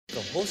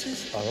The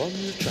horses are on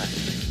the track.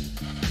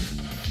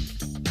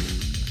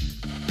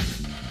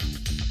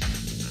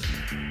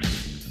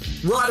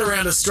 Right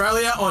around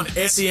Australia on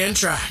SEN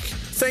Track.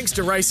 Thanks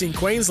to Racing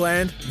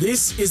Queensland,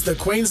 this is the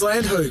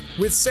Queensland Hoop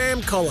with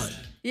Sam Collet.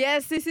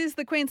 Yes, this is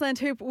the Queensland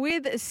Hoop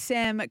with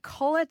Sam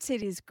Collet.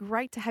 It is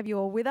great to have you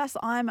all with us.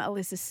 I'm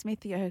Alyssa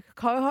Smith, your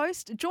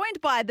co-host, joined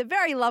by the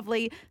very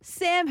lovely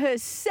Sam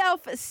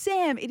herself.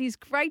 Sam, it is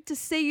great to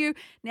see you.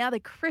 Now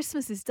that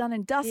Christmas is done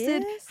and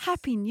dusted, Yes.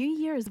 Happy New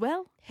Year as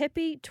well.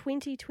 Happy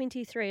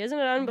 2023. Isn't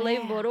it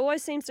unbelievable? Wow. It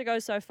always seems to go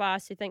so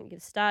fast. You think the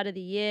start of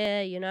the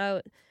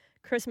year,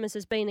 Christmas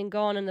has been and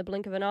gone in the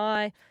blink of an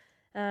eye.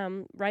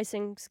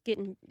 Racing's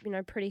getting,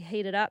 pretty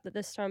heated up at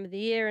this time of the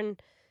year,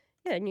 and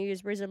New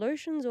Year's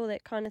resolutions, all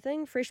that kind of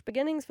thing. Fresh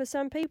beginnings for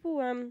some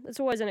people. It's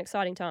always an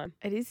exciting time.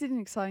 It is an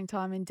exciting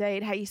time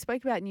indeed. Hey, you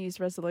spoke about New Year's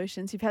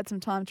resolutions. You've had some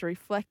time to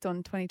reflect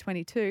on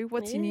 2022.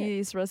 What's your New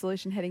Year's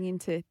resolution heading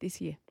into this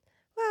year?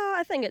 Well,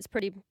 I think it's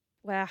pretty,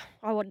 don't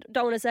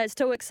want to say it's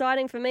too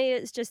exciting for me.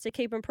 It's just to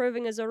keep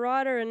improving as a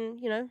rider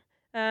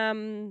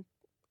and,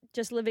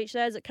 just live each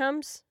day as it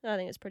comes. I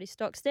think it's pretty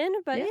stock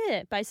standard, but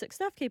basic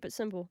stuff. Keep it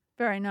simple.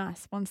 Very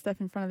nice. One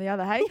step in front of the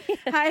other, hey?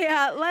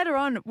 Hey, later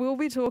on, we'll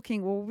be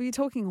talking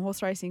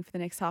horse racing for the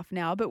next half an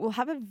hour, but we'll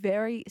have a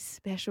very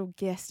special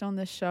guest on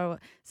the show,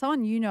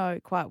 someone you know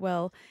quite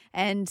well,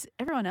 and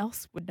everyone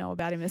else would know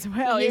about him as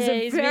well. Yeah, he's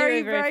a he's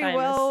very, very, very famous.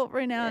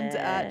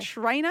 well-renowned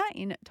trainer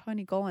in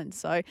Tony Gollan.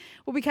 So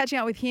we'll be catching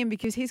up with him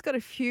because he's got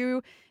a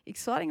few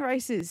exciting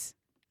races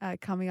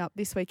coming up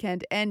this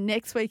weekend and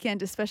next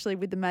weekend, especially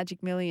with the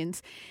Magic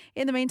Millions.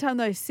 In the meantime,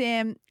 though,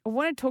 Sam, I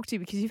want to talk to you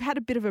because you've had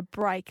a bit of a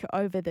break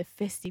over the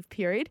festive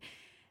period.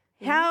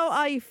 How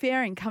are you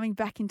faring coming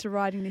back into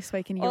riding this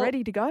week? And are you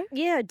ready to go?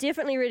 Yeah,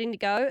 definitely ready to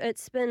go.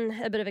 It's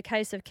been a bit of a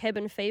case of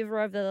cabin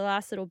fever over the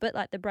last little bit.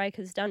 Like, the break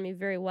has done me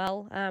very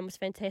well. It was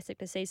fantastic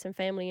to see some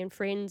family and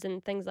friends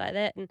and things like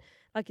that. And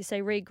like you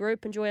say,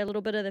 regroup, enjoy a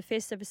little bit of the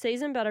festive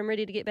season, but I'm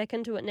ready to get back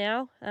into it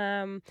now.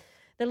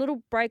 The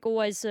little break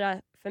always,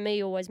 for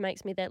me, always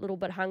makes me that little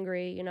bit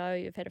hungry.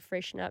 You've had a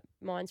freshen up,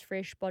 mind's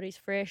fresh, body's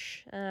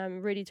fresh,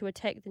 ready to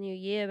attack the new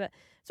year. But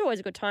it's always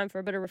a good time for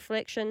a bit of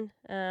reflection.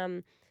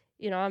 I'm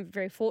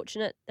very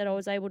fortunate that I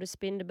was able to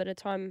spend a bit of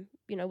time,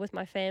 with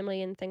my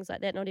family and things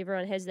like that. Not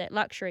everyone has that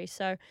luxury.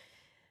 So,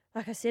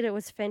 like I said, it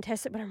was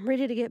fantastic, but I'm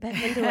ready to get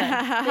back into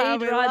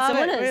it.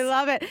 We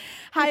love it.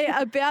 Hey,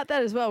 about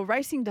that as well,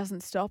 racing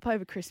doesn't stop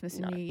over Christmas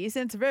and New Year's,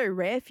 and it's very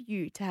rare for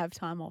you to have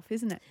time off,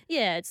 isn't it?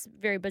 Yeah, it's a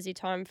very busy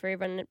time for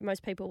everyone.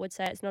 Most people would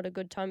say it's not a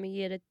good time of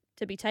year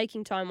to be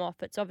taking time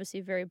off. It's obviously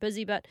very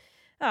busy, but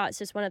it's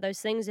just one of those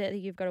things that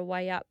you've got to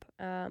weigh up,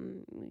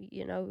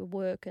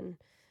 work and,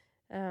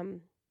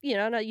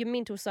 your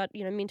mental side,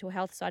 mental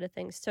health side of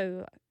things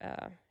too.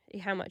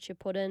 How much you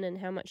put in and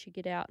how much you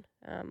get out.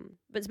 But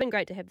it's been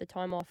great to have the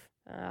time off.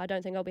 I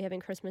don't think I'll be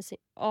having Christmas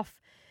off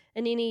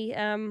in any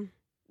in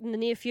the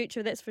near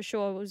future, that's for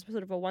sure. It was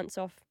sort of a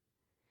once-off.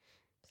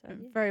 So,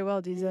 Very well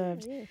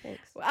deserved. Yeah,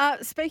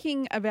 thanks.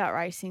 Speaking about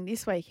racing,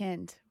 this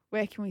weekend,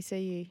 where can we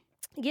see you?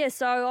 Yeah,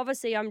 so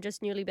obviously I'm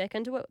just newly back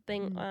into it,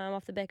 being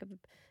off the back of a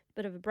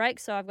bit of a break.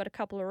 So I've got a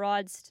couple of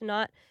rides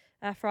tonight,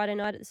 Friday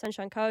night at the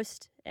Sunshine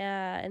Coast,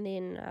 and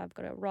then I've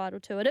got a ride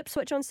or two at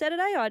Ipswich on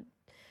Saturday. I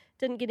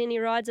didn't get any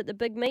rides at the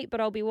big meet,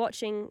 but I'll be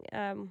watching,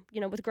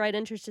 with great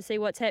interest to see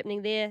what's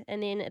happening there.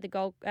 And then at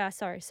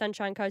the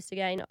Sunshine Coast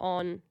again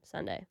on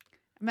Sunday.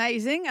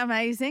 Amazing.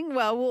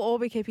 Well, we'll all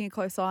be keeping a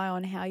close eye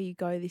on how you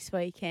go this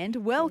weekend.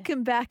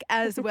 Welcome back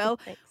as well.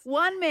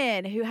 One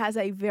man who has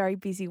a very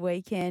busy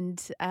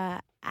weekend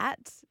at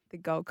the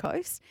Gold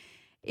Coast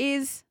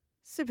is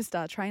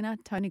superstar trainer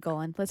Tony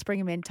Gollan. Let's bring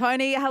him in.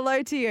 Tony,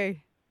 hello to you.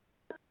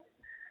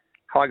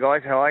 Hi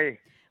guys, how are you?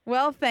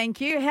 Well,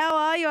 thank you. How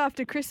are you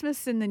after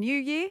Christmas and the New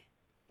Year?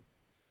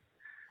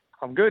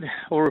 I'm good,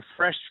 all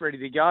refreshed, ready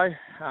to go.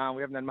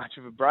 We haven't had much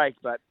of a break,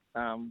 but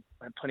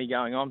had plenty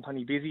going on,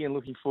 plenty busy, and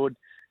looking forward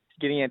to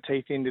getting our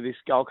teeth into this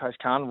Gold Coast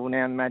Carnival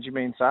now in the Magic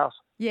Millions sales.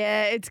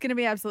 Yeah, it's going to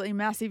be absolutely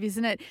massive,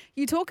 isn't it?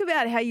 You talk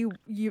about how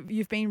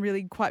you've been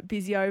really quite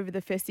busy over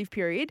the festive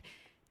period.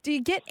 Do you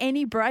get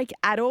any break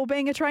at all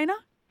being a trainer?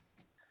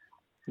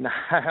 No,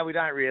 we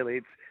don't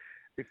really.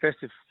 The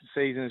festive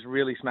season is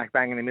really smack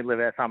bang in the middle of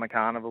our summer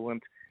carnival,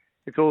 and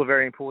it's all a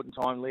very important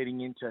time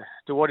leading into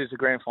what is the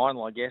grand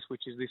final, I guess,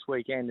 which is this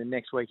weekend and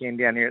next weekend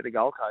down here at the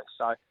Gold Coast.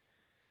 So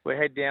we're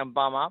head down,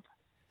 bum up,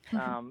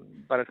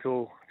 but it's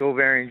all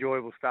very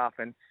enjoyable stuff,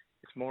 and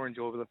it's more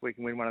enjoyable if we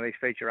can win one of these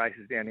feature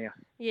races down here.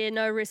 Yeah,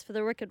 no rest for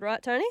the wicked,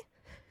 right, Tony?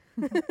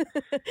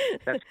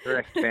 That's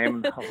correct,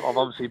 Sam. I've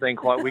obviously been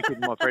quite wicked in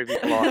my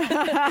previous life.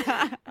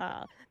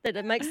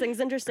 That makes things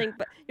interesting.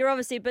 But you're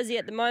obviously busy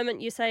at the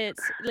moment. You say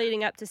it's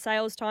leading up to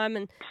sales time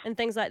and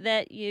things like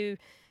that.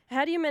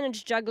 How do you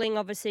manage juggling,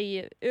 obviously,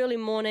 your early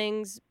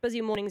mornings,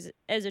 busy mornings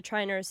as a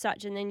trainer as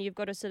such, and then you've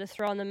got to sort of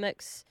throw in the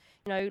mix,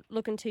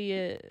 looking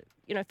to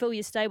fill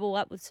your stable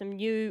up with some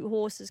new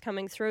horses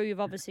coming through. You've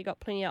obviously got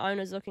plenty of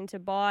owners looking to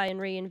buy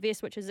and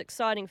reinvest, which is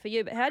exciting for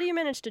you. But how do you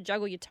manage to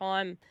juggle your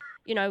time,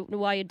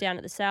 while you're down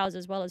at the sales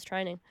as well as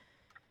training?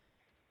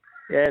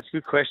 Yeah, it's a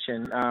good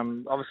question.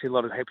 Obviously, a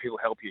lot of people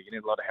help you. You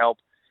need a lot of help.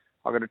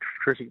 I've got a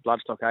terrific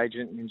bloodstock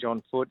agent in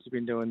John Foote. He's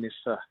been doing this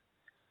for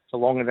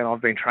longer than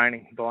I've been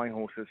training, buying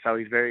horses. So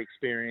he's very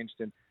experienced,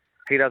 and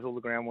he does all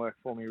the groundwork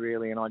for me,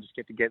 really, and I just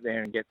get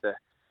there and get the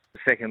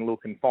second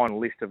look and final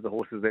list of the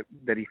horses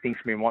that he thinks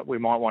we might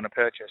want to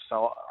purchase.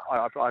 So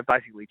I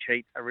basically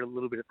cheat a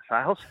little bit at the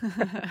sales.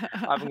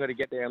 I haven't got to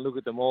get there and look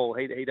at them all.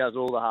 He does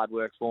all the hard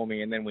work for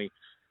me, and then we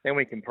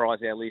comprise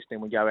our list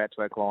and we go out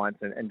to our clients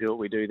and do what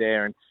we do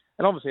there. And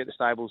obviously at the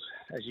stables,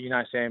 as you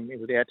know, Sam,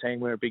 with our team,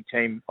 we're a big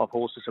team of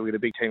horses, so we've got a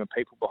big team of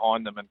people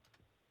behind them, and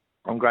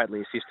I'm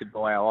greatly assisted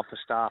by our office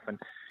staff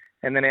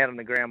and then out on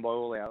the ground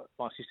by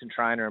my assistant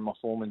trainer and my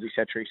foremen,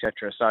 etc.,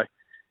 etc. So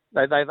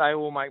they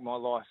all make my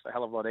life a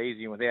hell of a lot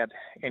easier. And without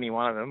any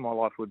one of them, my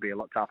life would be a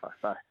lot tougher.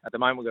 So at the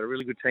moment, we've got a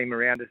really good team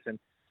around us, and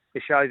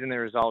it shows in the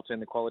results and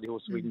the quality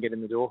horses we can get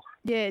in the door.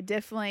 Yeah,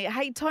 definitely.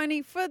 Hey,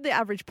 Tony, for the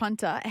average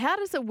punter, how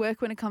does it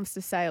work when it comes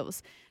to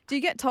sales? Do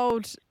you get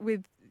told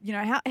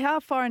how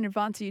far in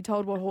advance are you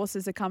told what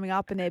horses are coming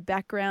up and their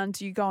background?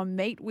 Do you go and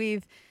meet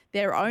with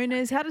their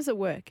owners? How does it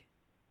work?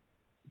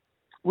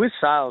 With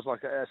sales,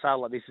 like a sale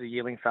like this is a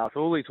yearling sale,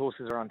 so all these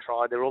horses are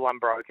untried, they're all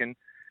unbroken.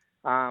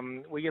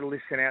 We get a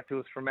list sent out to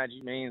us from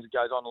Magic Millions. It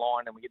goes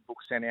online, and we get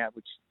books sent out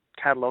which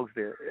catalogues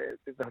the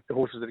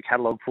horses that are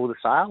catalogued for the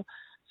sale.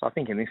 So I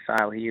think in this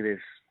sale here,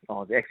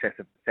 there's the excess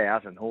of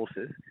 1,000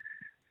 horses.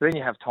 So then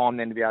you have time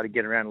then to be able to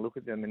get around and look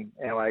at them. And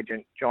our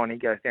agent, John, he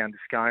goes down to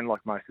Scone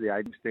like most of the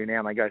agents do now,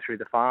 and they go through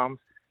the farms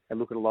and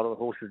look at a lot of the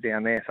horses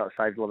down there. So it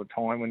saves a lot of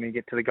time when you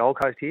get to the Gold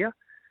Coast here.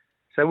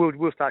 So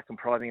we'll start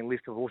comprising a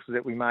list of horses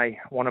that we may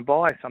want to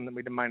buy, some that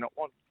we may not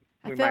want,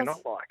 may not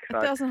like. So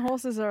 1,000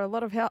 horses are a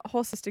lot of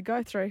horses to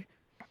go through.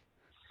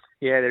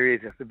 Yeah, there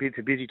is. It's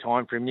a busy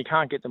time for them. You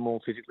can't get them all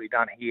physically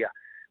done here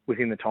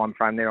within the time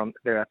frame.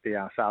 They're at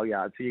the sale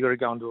yard. So you've got to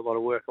go and do a lot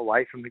of work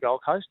away from the Gold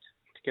Coast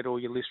to get all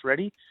your lists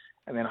ready.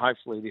 And then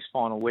hopefully this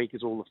final week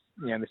is all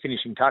the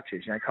finishing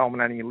touches,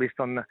 culminating your list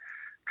on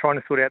trying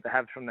to sort out the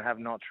haves from the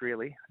have-nots,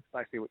 really. It's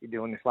basically what you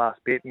do in this last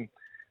bit. And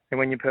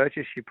when you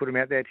purchase, you put them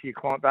out there to your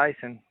client base,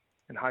 and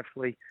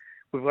hopefully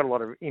we've got a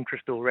lot of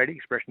interest already,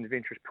 expressions of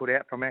interest put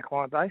out from our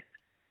client base.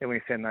 Then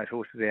we send those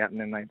horses out, and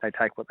then they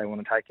take what they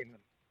want to take in them.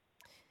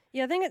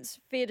 Yeah, I think it's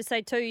fair to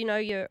say too,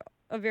 you're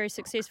a very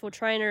successful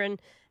trainer, and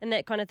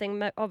that kind of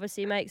thing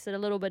obviously makes it a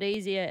little bit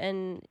easier.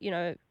 And,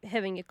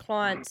 having your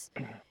clients,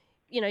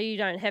 you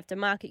don't have to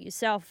market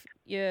yourself.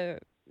 Your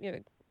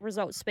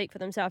results speak for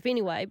themselves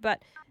anyway.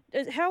 But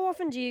how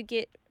often do you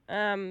get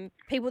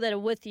people that are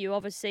with you,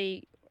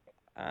 obviously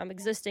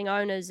existing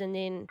owners, and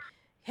then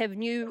have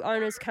new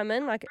owners come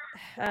in? Like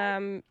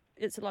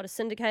it's a lot of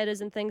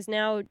syndicators and things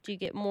now. Do you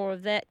get more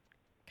of that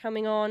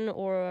coming on,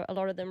 or a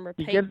lot of them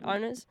repeat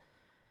owners?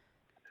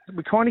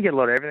 We kind of get a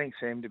lot of everything,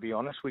 Sam, to be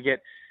honest. We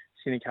get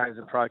syndicators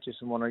approach us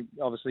and want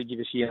to obviously give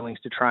us yearlings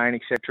to train,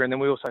 etc. And then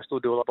we also still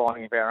do a lot of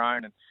buying of our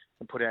own and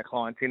put our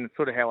clients in. It's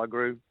sort of how I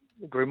grew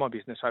my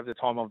business over the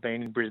time I've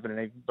been in Brisbane, and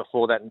even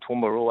before that in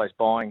Toowoomba. We're always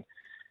buying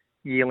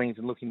yearlings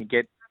and looking to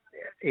get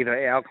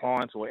either our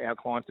clients or our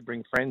clients to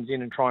bring friends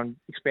in and try and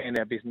expand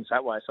our business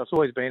that way. So it's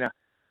always been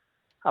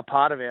a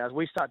part of ours.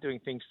 We start doing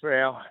things for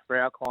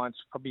our clients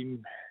probably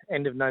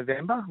end of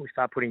November. We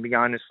start putting big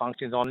owners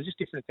functions on and just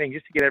different things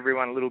just to get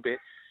everyone a little bit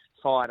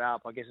fired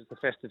up. I guess it's the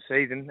festive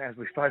season, as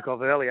we spoke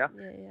of earlier.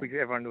 Yeah. We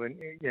get everyone doing,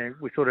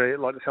 we sort of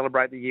like to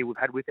celebrate the year we've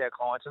had with our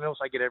clients, and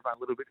also get everyone a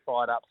little bit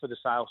fired up for the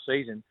sales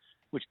season,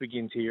 which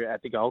begins here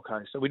at the Gold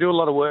Coast. So we do a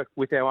lot of work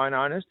with our own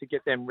owners to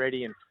get them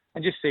ready and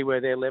just see where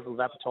their level of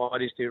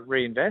appetite is to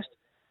reinvest.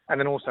 And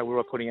then also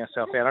we're putting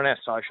ourselves out on our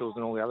socials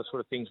and all the other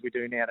sort of things we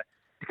do now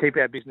to keep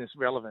our business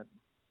relevant.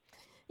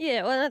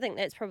 Yeah, well, I think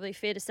that's probably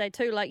fair to say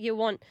too. Like you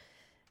want,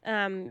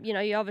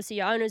 you obviously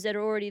your owners that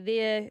are already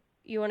there,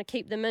 you want to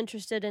keep them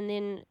interested and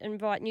then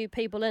invite new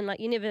people in. Like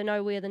you never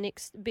know where the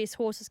next best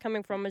horse is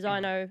coming from, as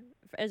I know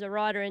as a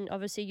rider, and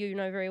obviously you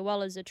know very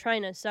well as a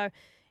trainer. So,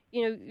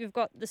 you've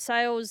got the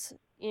sales,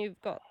 you've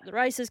got the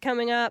races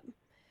coming up.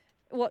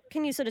 What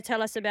can you sort of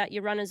tell us about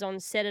your runners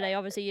on Saturday?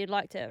 Obviously, you'd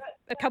like to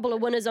a couple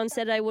of winners on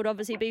Saturday would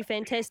obviously be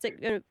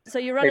fantastic. So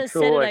your runners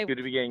Saturday. It's always good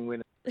to be getting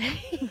winners.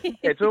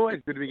 It's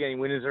always good to be getting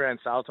winners around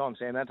sale time,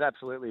 Sam. That's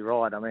absolutely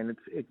right. I mean,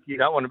 you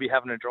don't want to be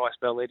having a dry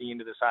spell leading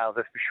into the sales,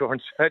 that's for sure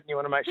and certain. You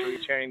want to make sure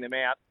you're churning them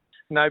out.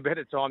 No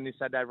better time this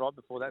Saturday right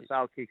before that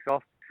sale kicks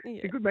off. Yeah.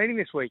 It's a good meeting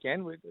this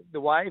weekend.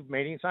 The Wave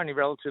meeting, it's only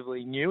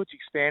relatively new. It's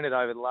expanded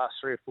over the last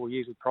 3 or 4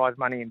 years with prize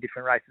money and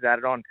different races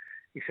added on,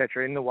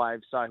 etc. in the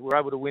Wave. So we're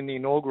able to win the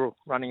inaugural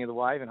running of the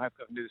Wave, and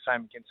hopefully we can do the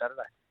same again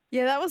Saturday.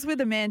 Yeah, that was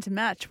with a man to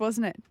match,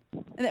 wasn't it?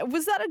 And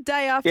was that a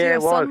day after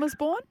your son was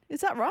born?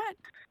 Is that right?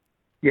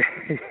 Yeah,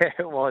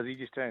 it was. He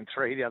just turned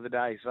 3 the other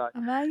day. So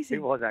amazing.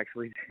 It was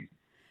actually.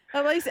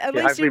 At least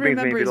you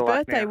remember his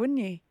birthday, wouldn't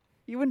you?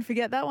 You wouldn't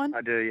forget that one?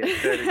 I do, yeah.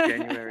 3rd of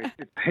January.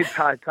 It's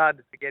hard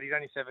to forget. He's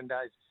only 7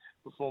 days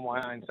before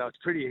my own, so it's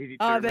pretty easy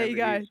to remember. Oh, there you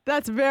go.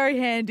 That's very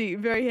handy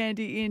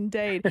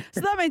indeed.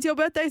 So that means your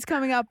birthday's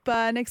coming up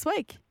next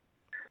week.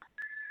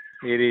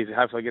 It is.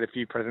 Hopefully I get a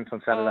few presents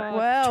on Saturday. Oh,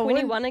 Well,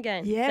 21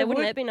 again. yeah, So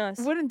wouldn't that be nice?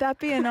 Wouldn't that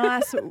be a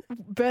nice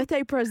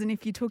birthday present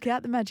if you took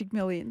out the Magic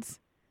Millions?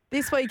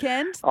 This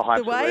weekend, Oh, the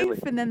absolutely.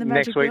 Wave, and then the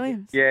Next Magic week,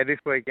 Millions. yeah, this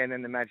weekend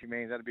and the Magic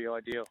Millions. That'd be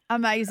ideal.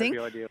 Amazing.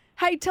 That'd be ideal.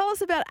 Hey, tell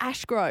us about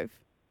Ashgrove,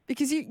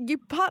 because you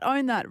part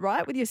own that,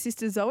 right, with your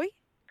sister Zoe?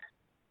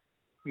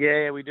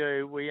 Yeah, we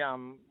do.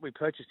 We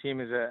purchased him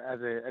as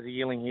a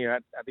yearling here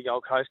at the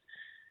Gold Coast.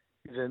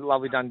 He's a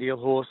lovely done deal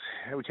horse.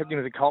 We kept him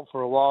as a colt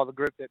for a while. The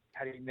group that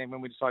had him then,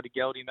 when we decided to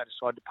geld him, they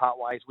decided to part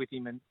ways with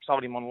him and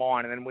sold him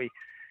online. And then we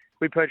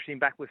purchased him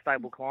back with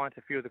stable clients.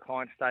 A few of the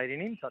clients stayed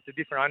in him, so it's a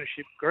different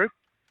ownership group.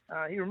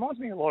 He reminds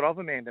me a lot of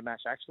Amanda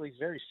Match, actually. He's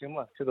very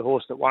similar to the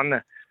horse that won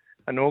the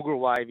inaugural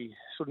Wave. He's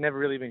sort of never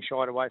really been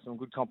shied away from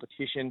good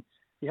competition.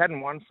 He hadn't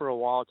won for a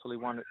while till he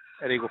won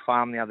at Eagle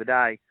Farm the other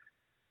day,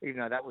 even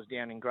though that was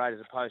down in grade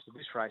as opposed to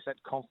this race.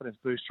 That confidence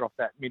booster off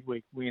that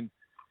midweek win,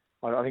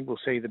 I think we'll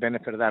see the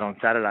benefit of that on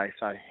Saturday.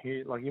 So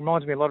he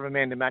reminds me a lot of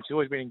Amanda Match. He's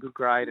always been in good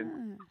grade,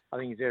 and I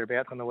think he's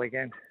thereabouts on the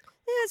weekend.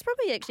 Yeah, it's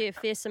probably actually a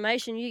fair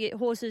summation. You get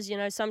horses,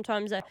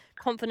 sometimes their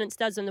confidence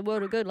does them the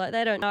world of good. Like,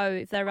 they don't know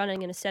if they're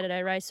running in a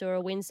Saturday race or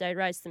a Wednesday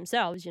race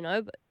themselves,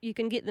 but you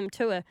can get them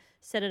to a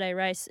Saturday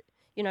race,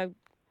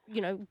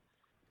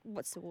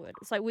 what's the word?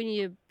 It's like when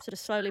you're sort of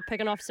slowly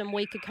picking off some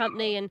weaker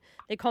company and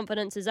their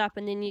confidence is up,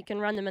 and then you can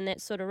run them in that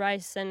sort of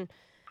race, and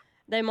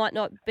they might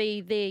not be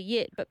there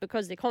yet, but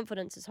because their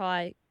confidence is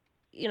high,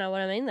 you know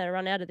what I mean? They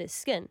run out of their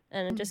skin,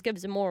 and it just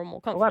gives them more and more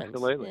confidence.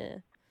 Well, absolutely. Yeah.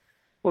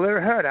 Well, they're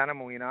a herd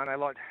animal, and they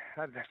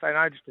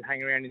know just to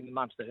hang around in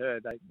amongst the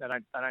herd. They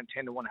don't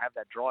tend to want to have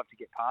that drive to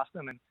get past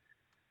them, and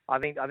I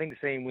think to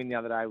see him win the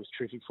other day was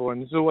terrific for him.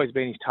 This has always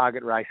been his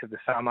target race of the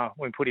summer.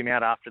 When we put him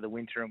out after the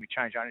winter and we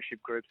changed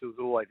ownership groups, it was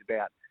always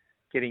about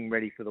getting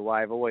ready for the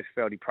Wave. I always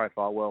felt he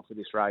profiled well for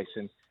this race,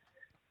 and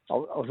I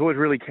was always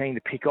really keen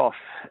to pick off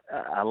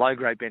a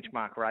low-grade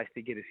benchmark race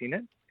to get us in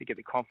it, to get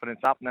the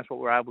confidence up, and that's what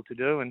we're able to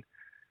do. And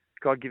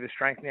God give us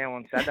strength now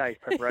on Saturday's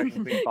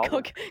preparation.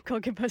 God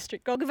give us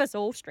strength. God give us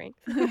all strength.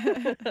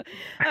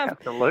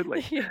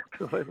 Absolutely. Yeah.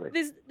 Absolutely.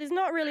 There's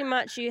not really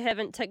much you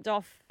haven't ticked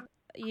off,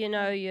 your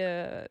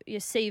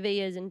CV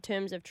is in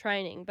terms of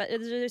training, but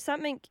is there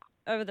something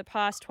over the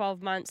past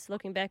 12 months,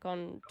 looking back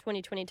on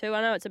 2022?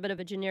 I know it's a bit of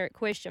a generic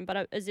question,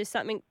 but is there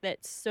something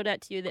that stood out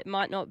to you that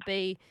might not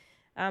be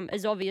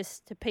as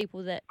obvious to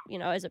people that,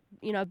 as a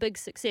big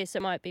success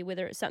it might be,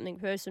 whether it's something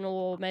personal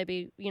or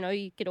maybe,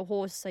 you get a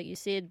horse, like you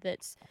said,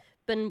 that's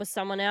been with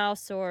someone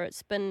else, or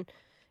it's been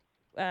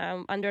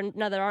under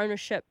another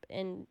ownership,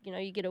 and,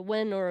 you get a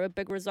win or a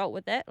big result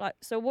with that.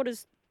 So what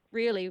is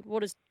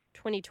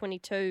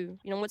 2022,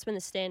 what's been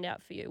the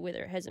standout for you,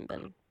 whether it hasn't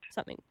been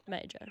something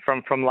major?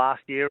 From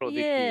last year or this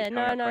year?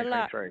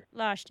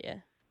 Last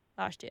year.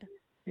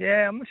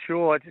 Yeah, I'm not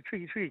sure. It's a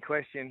tricky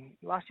question.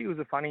 Last year was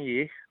a funny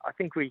year. I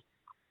think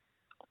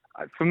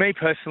for me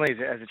personally,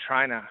 as a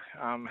trainer,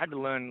 had to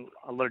learn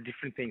a lot of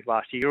different things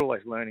last year. You're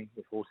always learning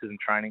with horses and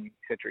training,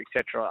 et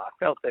cetera. I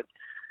felt that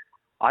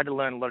I had to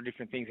learn a lot of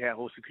different things, how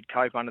horses could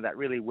cope under that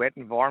really wet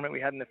environment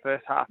we had in the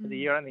first half of the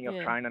year. I don't think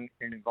I've trained in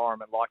an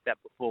environment like that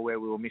before,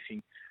 where we were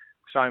missing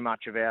so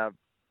much of our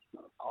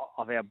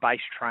base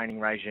training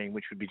regime,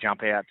 which would be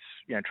jump outs,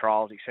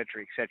 trials, et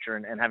cetera,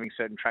 and having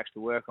certain tracks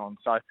to work on.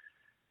 So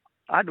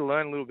I had to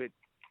learn a little bit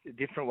a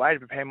different way to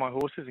prepare my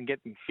horses and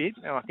get them fit,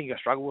 and I think I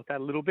struggled with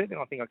that a little bit, and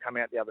I think I come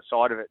out the other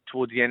side of it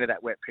towards the end of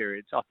that wet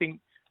period. So I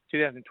think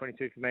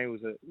 2022 for me was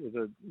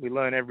we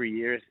learn every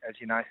year, as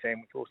you know,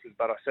 Sam, with horses,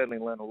 but I certainly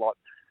learned a lot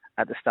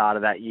at the start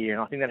of that year,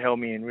 and I think that held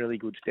me in really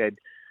good stead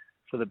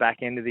for the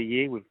back end of the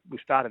year. We've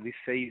started this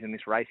season,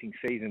 this racing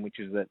season, which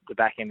is the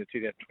back end of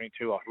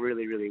 2022, off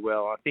really, really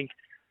well. I think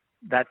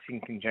that's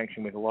in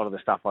conjunction with a lot of the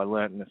stuff I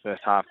learned in the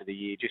first half of the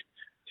year, just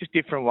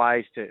different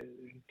ways to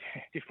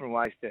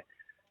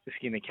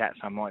skin the cat,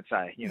 some might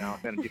say. I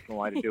found a different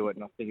way to do it,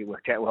 and I think it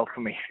worked out well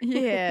for me.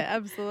 Yeah,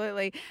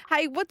 absolutely.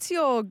 Hey, what's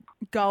your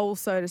goal,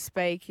 so to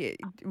speak?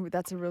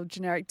 That's a real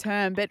generic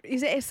term, but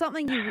is there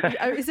something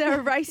is there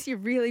a race you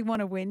really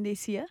want to win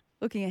this year,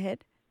 looking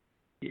ahead?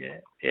 Yeah,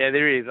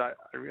 there is. I've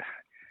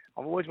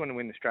always wanted to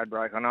win the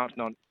Stradbroke. I know it's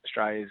not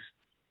Australia's,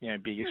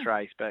 biggest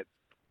race, but,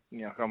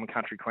 I'm a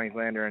country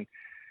Queenslander and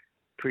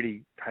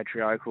pretty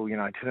patriarchal,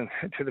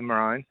 to the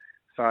maroon.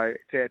 So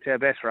it's our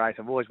best race.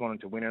 I've always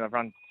wanted to win it. I've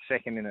run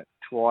second in it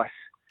twice.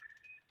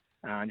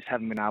 Just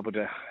haven't been able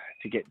to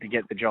get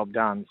the job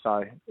done.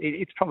 So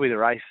it's probably the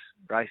race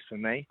for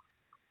me.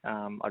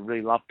 I'd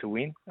really love to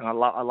win, and I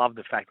love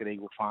the fact that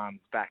Eagle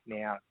Farm's back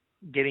now,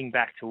 getting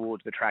back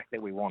towards the track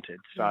that we wanted.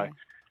 So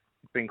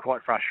it's been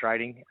quite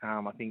frustrating.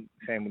 I think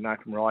Sam would know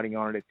from riding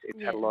on it.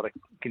 It's had a lot of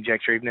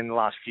conjecture even in the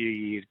last few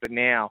years, but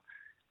now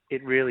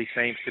it really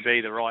seems to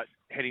be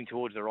heading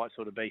towards the right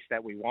sort of beast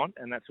that we want,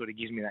 and that sort of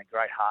gives me that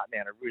great heart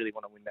now to really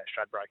want to win that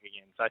Stradbroke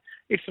again. So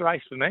it's the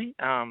race for me.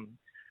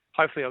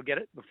 hopefully I'll get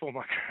it before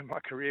my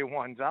career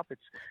winds up.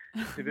 It's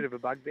a bit of a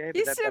bugbear.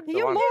 But that's the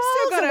You've one.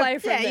 still away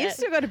from you've that.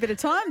 still got a bit of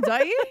time,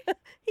 don't you?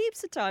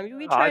 Heaps of time. You'll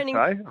be I hope training.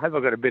 so. I hope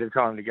I've got a bit of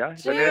time to go.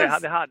 But they're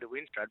hard to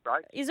win, Strad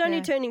break. He's only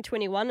Yeah. turning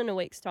 21 in a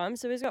week's time,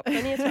 so he's got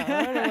plenty of time.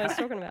 I don't know what he's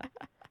talking about.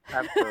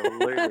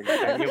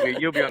 Absolutely.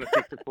 And you'll be on a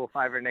 6-4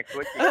 favourite next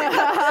week.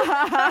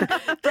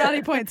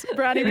 Brownie points.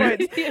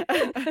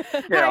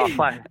 Yeah,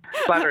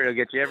 flattery will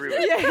get you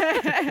everywhere.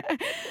 Yeah.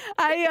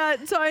 Hey,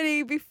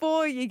 Tony,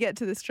 before you get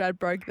to the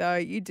Stradbroke, though,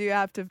 you do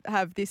have to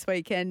have this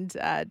weekend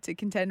to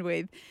contend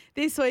with.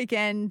 This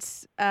weekend,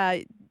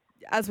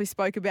 as we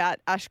spoke about,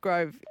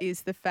 Ashgrove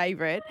is the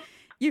favourite.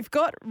 You've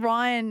got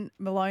Ryan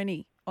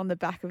Maloney on the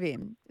back of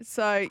him.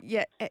 So,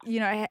 yeah,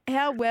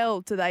 how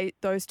well do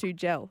those two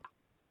gel?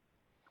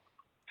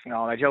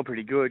 No, they gel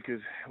pretty good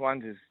because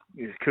one's as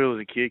cool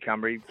as a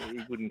cucumber. He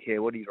wouldn't care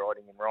what he's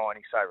riding in Ryan.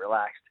 He's so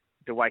relaxed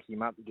to wake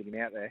him up to get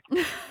him out there.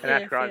 And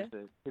Ashgrove's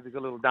a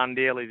typical little done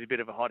deal. He's a bit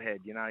of a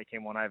hothead, He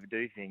can want to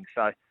overdo things.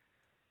 So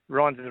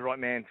Ryan's the right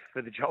man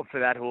for the job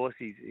for that horse.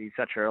 He's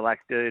such a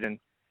relaxed dude and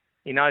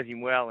he knows him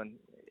well and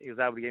he was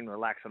able to get him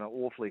relaxed on an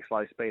awfully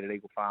slow speed at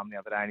Eagle Farm the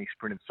other day and he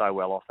sprinted so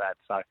well off that.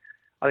 So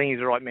I think he's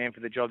the right man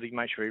for the job. He can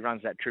make sure he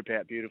runs that trip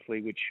out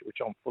beautifully, which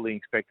I'm fully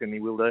expecting he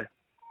will do.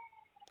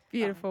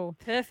 Beautiful.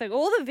 Perfect.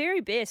 All the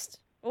very best.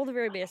 All the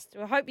very best.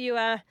 I hope you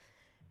have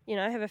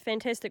a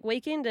fantastic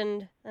weekend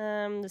and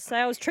the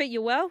sales treat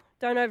you well.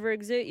 Don't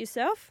overexert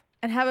yourself.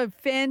 And have a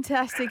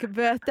fantastic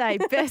birthday.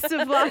 Best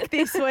of luck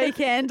this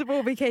weekend.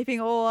 We'll be keeping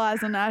all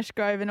eyes on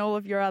Ashgrove and all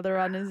of your other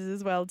runners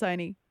as well,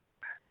 Tony.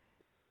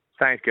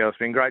 Thanks, girls. It's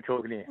been great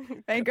talking to you.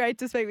 Been great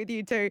to speak with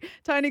you too.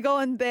 Tony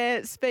Gollan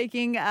there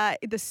speaking, the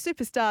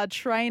superstar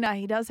trainer.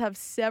 He does have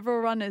several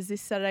runners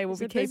this Saturday we'll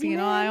be keeping an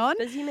eye on.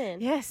 Busy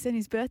man. Yes, and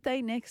his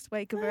birthday next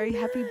week. A very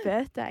happy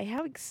birthday.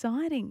 How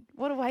exciting.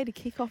 What a way to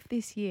kick off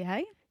this year,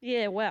 hey?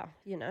 Yeah, well,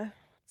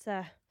 it's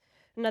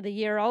another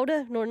year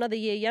older nor another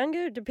year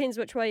younger. It depends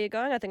which way you're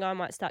going. I think I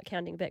might start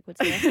counting backwards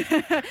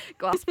now.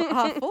 Glass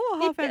half full or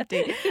half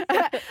empty?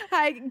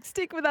 Hey,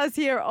 stick with us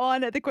here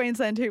on the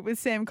Queensland Hoop with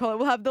Sam Collet.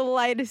 We'll have the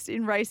latest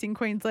in racing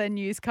Queensland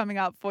news coming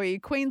up for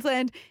you.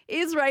 Queensland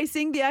is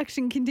racing. The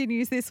action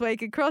continues this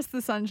week across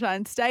the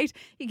Sunshine State.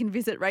 You can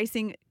visit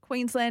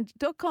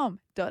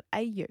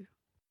racingqueensland.com.au.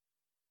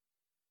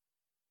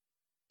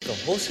 The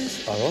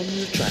horses are on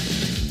the track.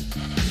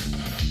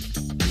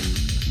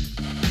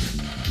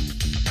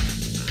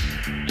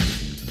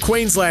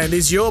 Queensland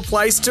is your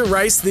place to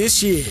race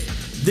this year.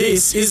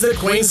 This is the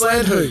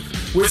Queensland Hoop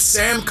with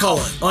Sam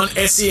Collet on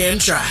SEN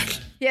Track.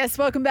 Yes,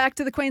 welcome back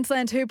to the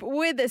Queensland Hoop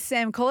with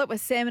Sam Collet, where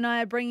Sam and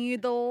I are bringing you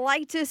the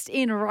latest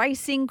in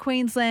racing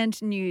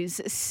Queensland news.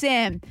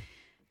 Sam,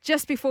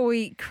 just before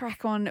we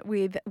crack on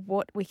with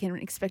what we can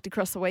expect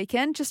across the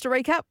weekend, just to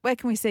recap, where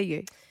can we see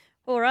you?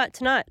 All right,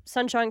 tonight,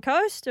 Sunshine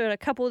Coast. There are a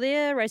couple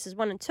there, races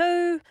 1 and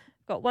 2.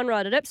 Got one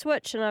ride at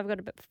Ipswich and I've got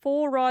about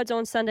 4 rides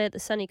on Sunday at the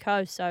Sunny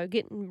Coast, so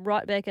getting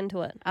right back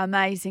into it.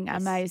 Amazing.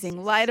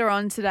 Later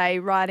on today,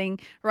 racing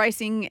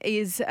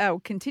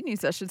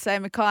continues, I should say,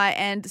 Mackay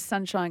and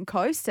Sunshine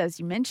Coast, as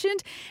you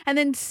mentioned. And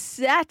then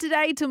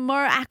Saturday,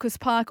 tomorrow, Aquas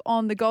Park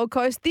on the Gold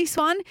Coast. This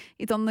one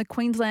is on the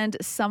Queensland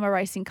Summer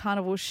Racing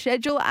Carnival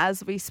schedule,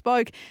 as we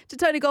spoke to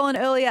Tony Gollan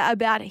earlier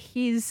about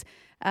his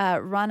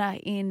runner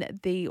in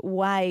the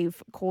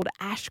wave called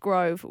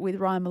Ashgrove with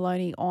Ryan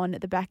Maloney on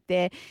the back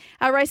there.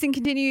 Our racing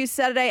continues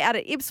Saturday out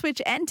at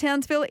Ipswich and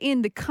Townsville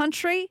in the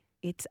country.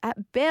 It's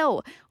at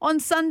Bell. On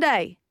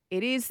Sunday,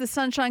 it is the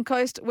Sunshine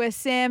Coast where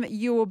Sam,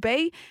 you will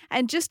be.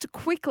 And just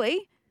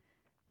quickly,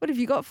 what have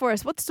you got for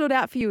us? What stood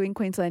out for you in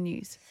Queensland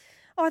news?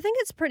 Oh, I think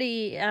it's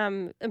pretty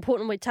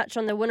important we touch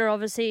on the winner,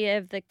 obviously,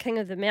 of the King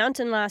of the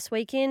Mountain last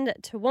weekend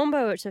at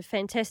Toowoomba. It's a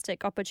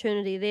fantastic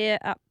opportunity there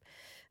up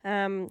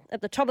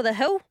at the top of the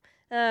hill,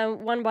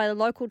 won by the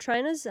local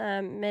trainers,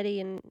 Maddie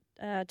and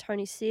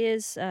Tony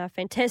Sears.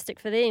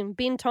 Fantastic for them.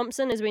 Ben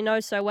Thompson, as we know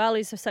so well,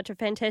 he's such a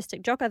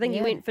fantastic jock. I think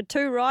he went for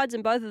 2 rides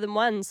and both of them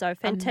won, so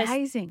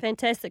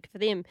fantastic for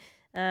them.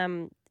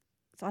 So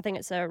I think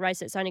it's a race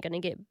that's only going to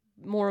get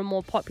more and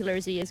more popular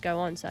as the years go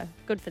on, so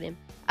good for them.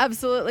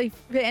 Absolutely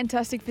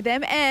fantastic for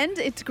them, and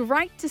it's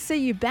great to see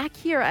you back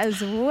here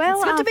as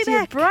well. It's good to be after your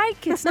back.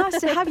 break. It's nice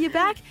to have you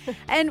back.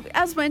 And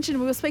as mentioned,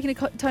 we were speaking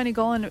to Tony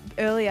Gollan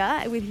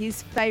earlier with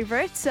his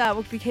favourites.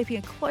 We'll be keeping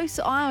a close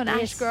eye on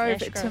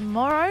Ashgrove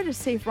tomorrow to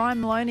see if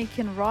Ryan Maloney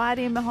can ride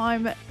him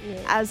home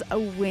as a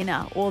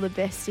winner. All the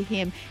best to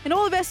him, and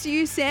all the best to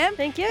you, Sam.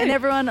 Thank you, and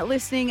everyone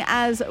listening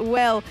as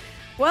well.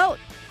 Well,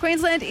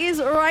 Queensland is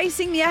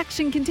racing. The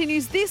action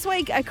continues this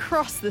week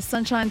across the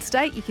Sunshine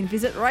State. You can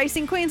visit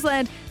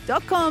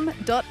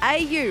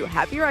racingqueensland.com.au.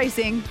 Happy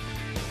racing.